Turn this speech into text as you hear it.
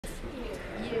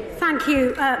Thank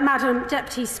you, Madam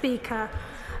Deputy Speaker.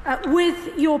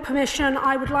 With your permission,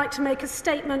 I would like to make a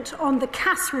statement on the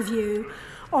CASS review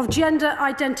of gender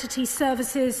identity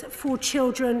services for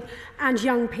children and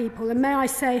young people. And may I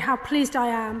say how pleased I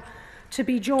am to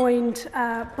be joined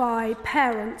by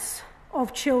parents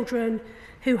of children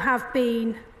who have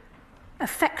been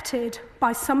affected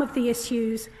by some of the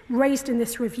issues raised in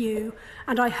this review,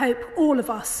 and I hope all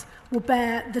of us will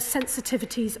bear the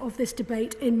sensitivities of this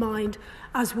debate in mind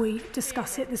as we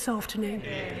discuss it this afternoon.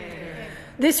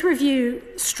 This review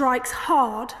strikes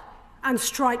hard and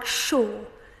strikes sure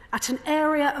at an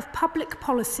area of public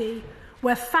policy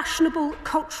where fashionable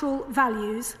cultural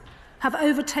values have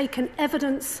overtaken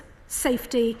evidence,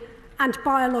 safety and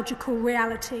biological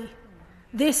reality.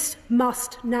 This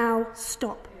must now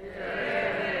stop.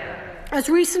 As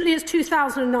recently as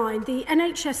 2009, the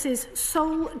NHS's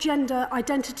sole gender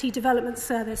identity development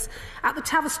service at the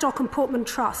Tavistock and Portman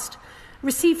Trust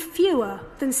received fewer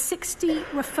than 60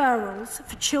 referrals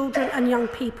for children and young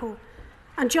people,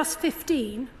 and just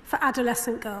 15 for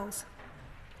adolescent girls.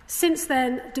 Since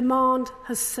then, demand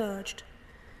has surged.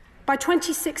 By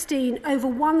 2016, over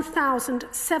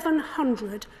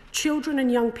 1,700 children and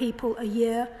young people a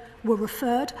year were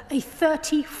referred, a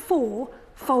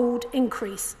 34-fold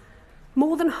increase.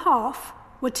 More than half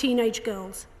were teenage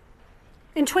girls.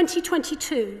 In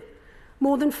 2022,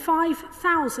 more than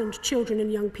 5,000 children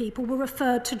and young people were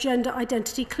referred to gender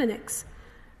identity clinics,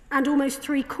 and almost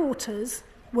three-quarters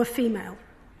were female.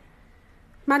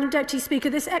 Madam Deputy Speaker,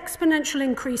 this exponential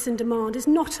increase in demand is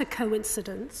not a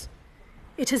coincidence.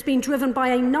 It has been driven by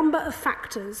a number of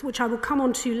factors, which I will come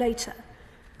on to later,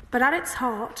 but at its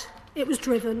heart, it was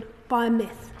driven by a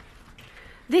myth.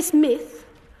 This myth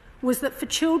was that for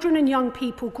children and young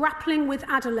people grappling with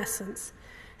adolescence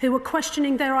who were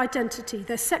questioning their identity,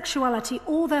 their sexuality,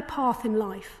 or their path in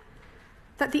life,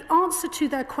 that the answer to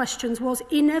their questions was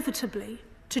inevitably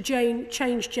to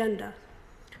change gender,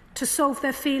 to solve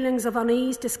their feelings of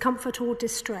unease, discomfort, or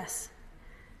distress.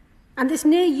 And this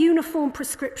near-uniform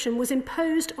prescription was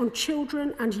imposed on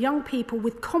children and young people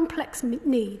with complex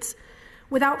needs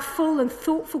without full and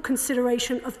thoughtful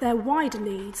consideration of their wider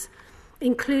needs,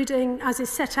 including, as is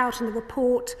set out in the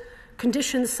report,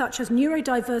 conditions such as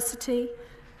neurodiversity,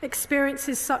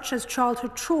 experiences such as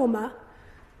childhood trauma,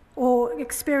 or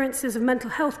experiences of mental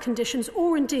health conditions,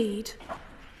 or indeed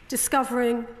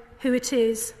discovering who it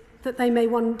is that they may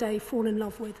one day fall in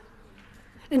love with.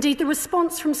 Indeed, the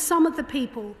response from some of the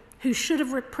people who should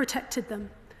have protected them,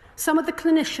 some of the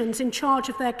clinicians in charge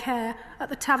of their care at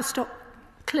the Tavistock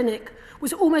Clinic,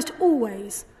 was almost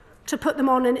always to put them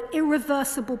on an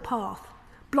irreversible path,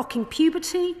 blocking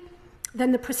puberty,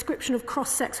 then the prescription of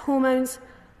cross-sex hormones,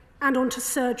 and onto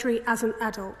surgery as an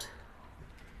adult.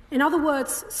 In other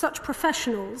words, such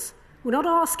professionals were not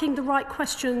asking the right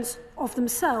questions of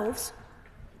themselves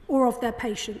or of their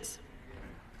patients.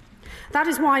 That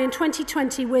is why in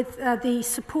 2020, with the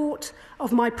support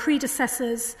of my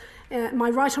predecessors, my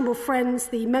right honourable friends,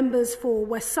 the members for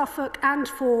West Suffolk and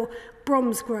for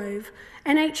Bromsgrove,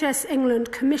 NHS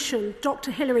England commissioned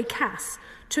Dr. Hilary Cass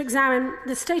to examine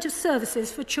the state of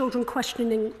services for children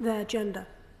questioning their gender.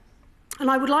 And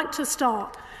I would like to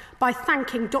start by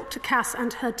thanking Dr. Cass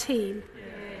and her team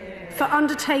for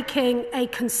undertaking a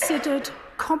considered,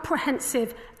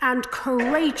 comprehensive and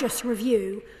courageous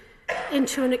review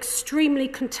into an extremely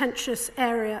contentious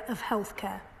area of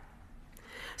healthcare.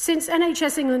 Since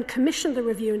NHS England commissioned the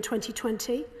review in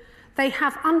 2020, they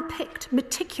have unpicked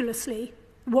meticulously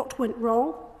what went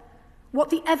wrong, what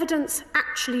the evidence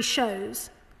actually shows,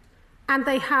 and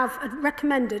they have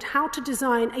recommended how to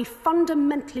design a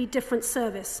fundamentally different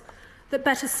service that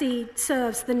better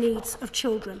serves the needs of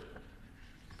children.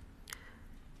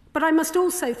 But I must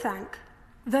also thank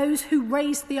those who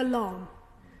raised the alarm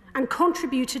and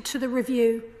contributed to the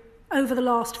review over the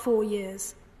last 4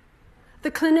 years.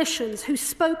 The clinicians who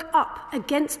spoke up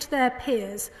against their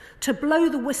peers to blow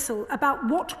the whistle about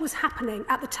what was happening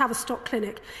at the Tavistock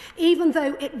Clinic, even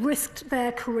though it risked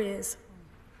their careers.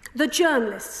 The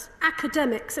journalists,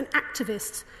 academics and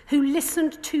activists who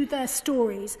listened to their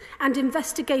stories and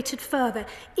investigated further,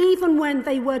 even when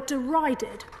they were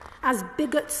derided as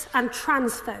bigots and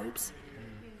transphobes.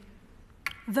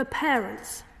 The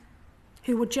parents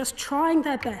who were just trying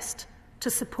their best to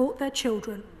support their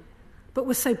children, but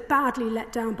were so badly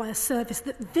let down by a service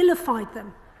that vilified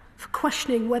them for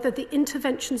questioning whether the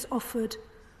interventions offered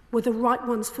were the right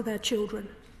ones for their children.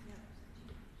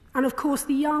 And of course,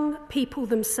 the young people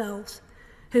themselves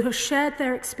who have shared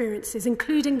their experiences,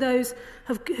 including those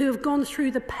who have gone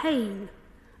through the pain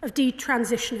of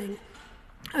detransitioning,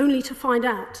 only to find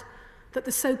out that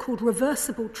the so-called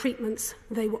reversible treatments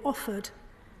they were offered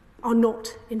are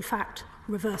not, in fact,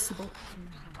 reversible.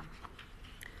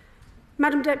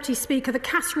 Madam Deputy Speaker, the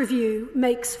Cass review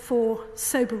makes for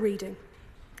sober reading.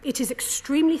 It is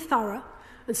extremely thorough,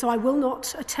 and so I will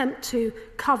not attempt to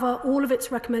cover all of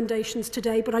its recommendations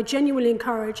today, but I genuinely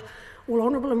encourage all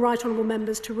honourable and right honourable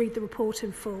members to read the report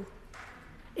in full.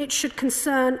 It should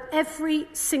concern every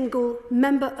single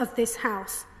member of this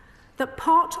House that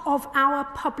part of our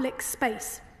public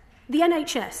space, the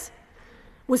NHS,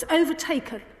 was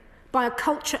overtaken by a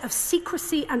culture of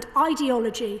secrecy and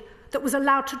ideology that was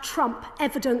allowed to trump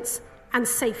evidence and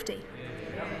safety.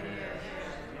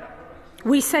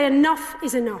 We say enough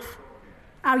is enough.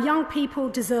 Our young people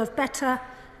deserve better,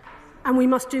 and we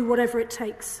must do whatever it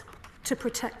takes to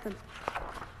protect them.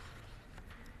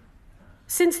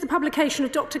 Since the publication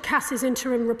of Dr. Cass's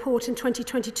interim report in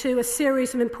 2022, a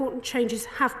series of important changes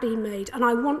have been made, and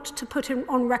I want to put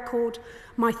on record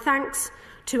my thanks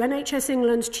to NHS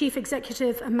England's Chief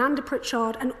Executive, Amanda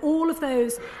Pritchard, and all of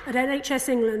those at NHS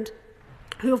England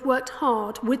who have worked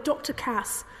hard with Dr.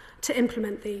 Cass to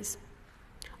implement these.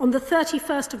 On the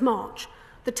 31st of March,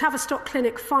 the Tavistock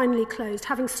Clinic finally closed,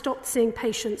 having stopped seeing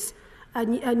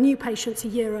new patients a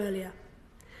year earlier.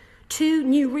 2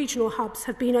 new regional hubs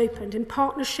have been opened in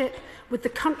partnership with the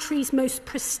country's most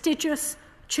prestigious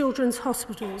children's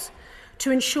hospitals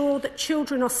to ensure that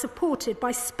children are supported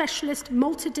by specialist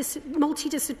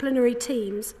multidisciplinary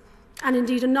teams, and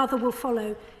indeed another will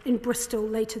follow in Bristol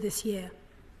later this year.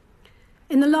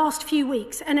 In the last few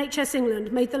weeks, NHS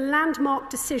England made the landmark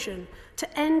decision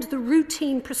to end the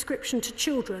routine prescription to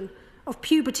children of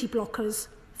puberty blockers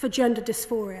for gender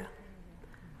dysphoria.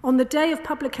 On the day of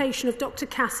publication of Dr.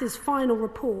 Cass's final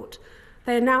report,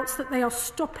 they announced that they are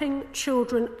stopping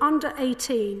children under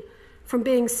 18 from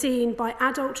being seen by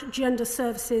adult gender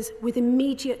services with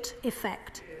immediate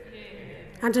effect.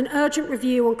 And an urgent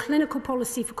review on clinical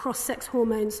policy for cross-sex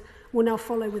hormones will now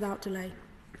follow without delay.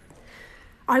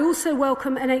 I also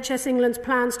welcome NHS England's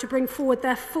plans to bring forward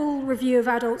their full review of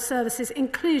adult services,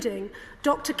 including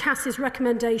Dr. Cass's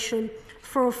recommendation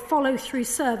for a follow-through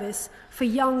service for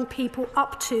young people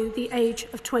up to the age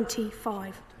of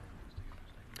 25.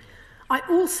 I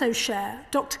also share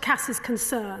Dr. Cass's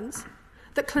concerns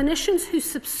that clinicians who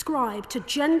subscribe to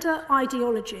gender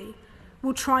ideology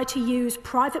will try to use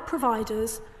private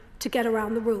providers to get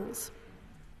around the rules.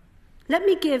 Let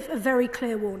me give a very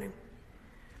clear warning.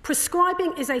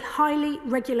 Prescribing is a highly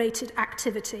regulated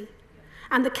activity,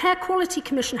 and the Care Quality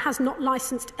Commission has not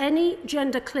licensed any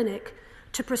gender clinic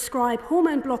to prescribe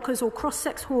hormone blockers or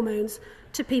cross-sex hormones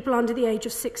to people under the age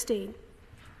of 16.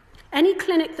 Any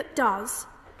clinic that does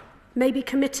may be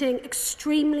committing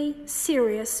extremely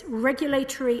serious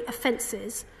regulatory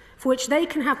offences for which they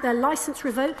can have their licence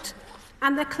revoked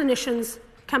and their clinicians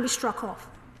can be struck off.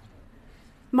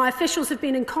 My officials have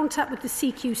been in contact with the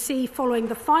CQC following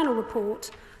the final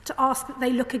report to ask that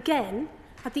they look again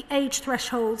at the age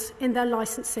thresholds in their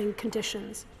licensing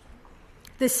conditions.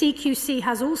 The CQC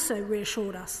has also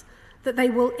reassured us that they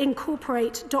will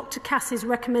incorporate Dr. Cass's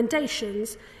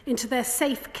recommendations into their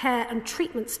safe care and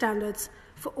treatment standards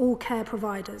for all care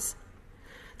providers.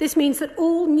 This means that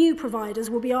all new providers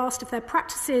will be asked if their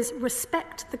practices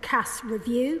respect the Cass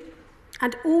review,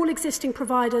 and all existing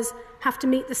providers have to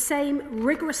meet the same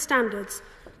rigorous standards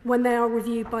when they are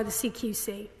reviewed by the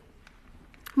CQC.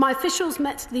 My officials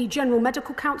met the General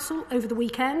Medical Council over the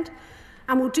weekend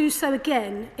and will do so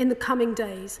again in the coming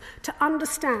days to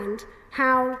understand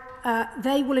how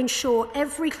they will ensure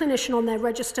every clinician on their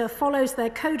register follows their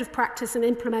code of practice and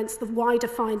implements the wider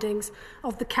findings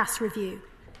of the Cass review.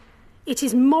 It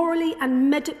is morally and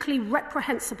medically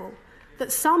reprehensible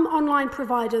that some online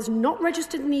providers not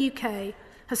registered in the UK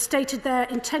have stated their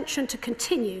intention to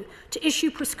continue to issue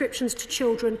prescriptions to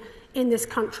children in this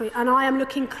country, and I am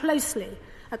looking closely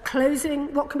at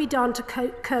closing what can be done to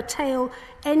curtail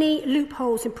any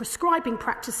loopholes in prescribing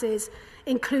practices,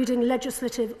 including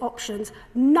legislative options.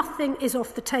 Nothing is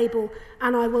off the table,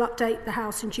 and I will update the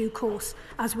House in due course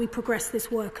as we progress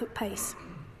this work at pace.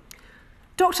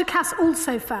 Dr. Cass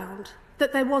also found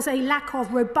that there was a lack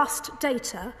of robust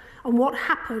data on what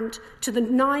happened to the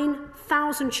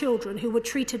 9,000 children who were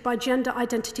treated by gender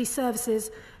identity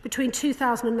services between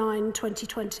 2009 and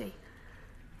 2020.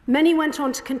 Many went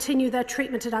on to continue their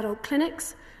treatment at adult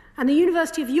clinics, and the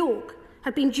University of York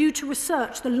had been due to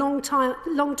research the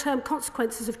long-term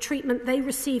consequences of treatment they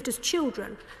received as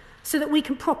children so that we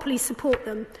can properly support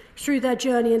them through their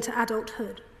journey into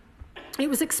adulthood. It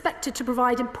was expected to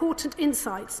provide important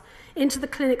insights into the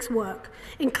clinic's work,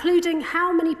 including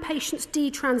how many patients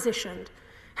detransitioned,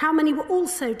 how many were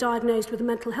also diagnosed with a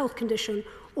mental health condition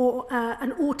or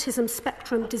an autism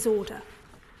spectrum disorder.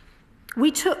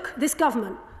 This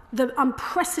government the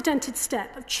unprecedented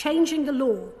step of changing the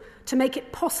law to make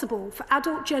it possible for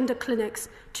adult gender clinics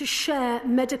to share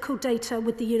medical data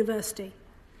with the university.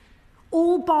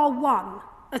 All bar one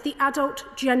of the adult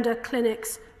gender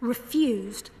clinics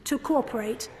refused to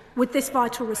cooperate with this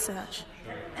vital research.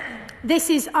 This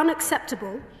is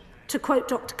unacceptable, to quote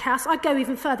Dr. Cass. I'd go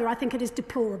even further. I think it is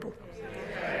deplorable.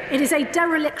 It is a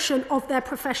dereliction of their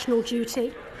professional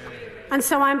duty. And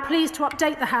so I am pleased to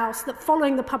update the House that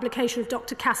following the publication of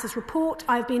Dr. Cass's report,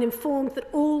 I have been informed that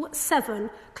all 7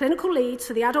 clinical leads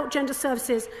for the adult gender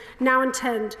services now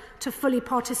intend to fully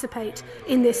participate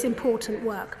in this important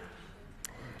work.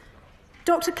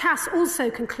 Dr. Cass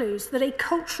also concludes that a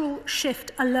cultural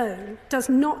shift alone does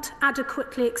not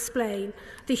adequately explain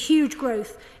the huge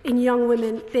growth in young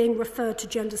women being referred to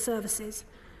gender services.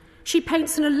 She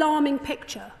paints an alarming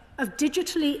picture of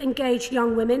digitally engaged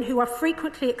young women who are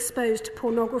frequently exposed to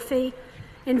pornography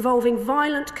involving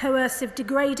violent, coercive,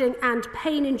 degrading and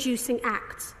pain-inducing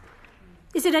acts.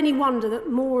 Is it any wonder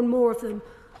that more and more of them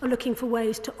are looking for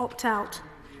ways to opt out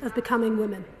of becoming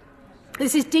women?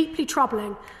 This is deeply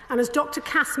troubling, and as Dr.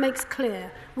 Cass makes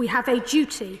clear, we have a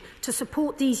duty to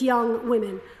support these young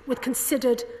women with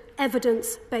considered,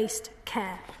 evidence-based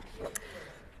care.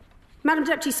 Madam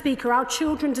Deputy Speaker, our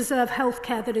children deserve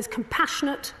healthcare that is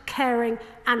compassionate, caring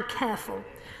and careful.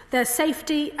 Their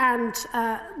safety and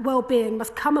well-being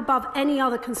must come above any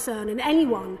other concern, and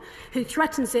anyone who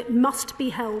threatens it must be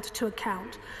held to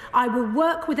account. I will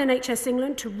work with NHS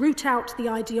England to root out the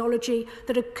ideology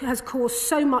that has caused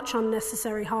so much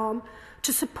unnecessary harm,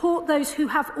 to support those who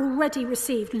have already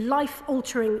received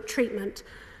life-altering treatment,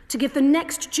 to give the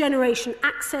next generation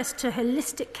access to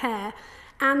holistic care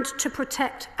and to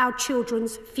protect our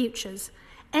children's futures.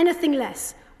 Anything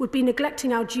less would be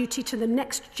neglecting our duty to the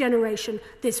next generation.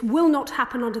 This will not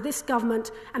happen under this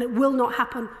government, and it will not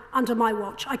happen under my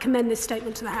watch. I commend this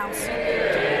statement to the House.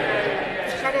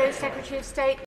 Shadow Secretary of State.